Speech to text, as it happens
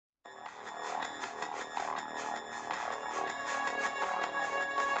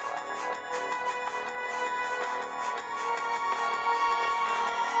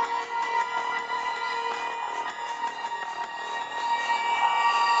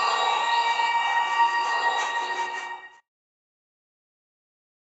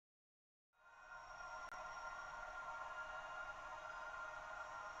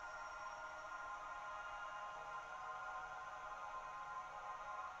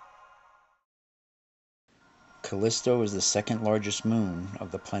Callisto is the second largest moon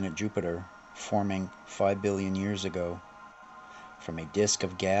of the planet Jupiter, forming 5 billion years ago from a disk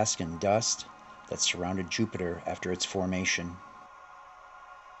of gas and dust that surrounded Jupiter after its formation.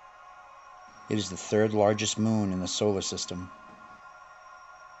 It is the third largest moon in the solar system.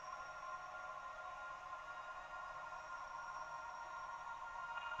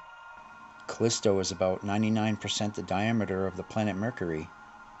 Callisto is about 99% the diameter of the planet Mercury,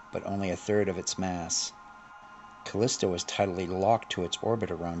 but only a third of its mass. Callisto is tidally locked to its orbit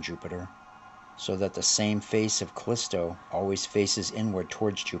around Jupiter, so that the same face of Callisto always faces inward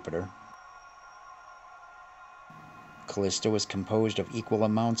towards Jupiter. Callisto is composed of equal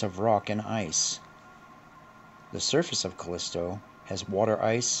amounts of rock and ice. The surface of Callisto has water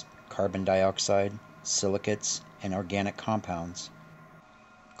ice, carbon dioxide, silicates, and organic compounds.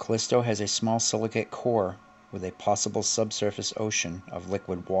 Callisto has a small silicate core with a possible subsurface ocean of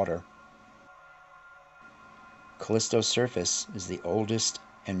liquid water. Callisto's surface is the oldest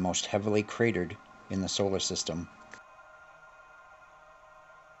and most heavily cratered in the solar system.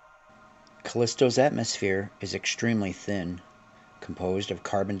 Callisto's atmosphere is extremely thin, composed of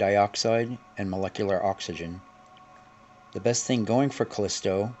carbon dioxide and molecular oxygen. The best thing going for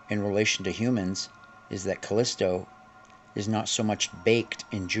Callisto in relation to humans is that Callisto is not so much baked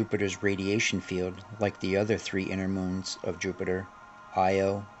in Jupiter's radiation field like the other three inner moons of Jupiter,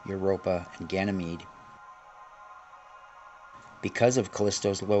 Io, Europa, and Ganymede. Because of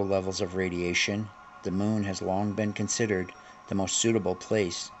Callisto's low levels of radiation, the moon has long been considered the most suitable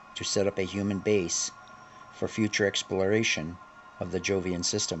place to set up a human base for future exploration of the Jovian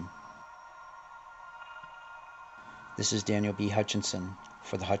system. This is Daniel B. Hutchinson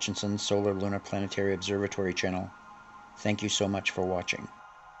for the Hutchinson Solar Lunar Planetary Observatory channel. Thank you so much for watching.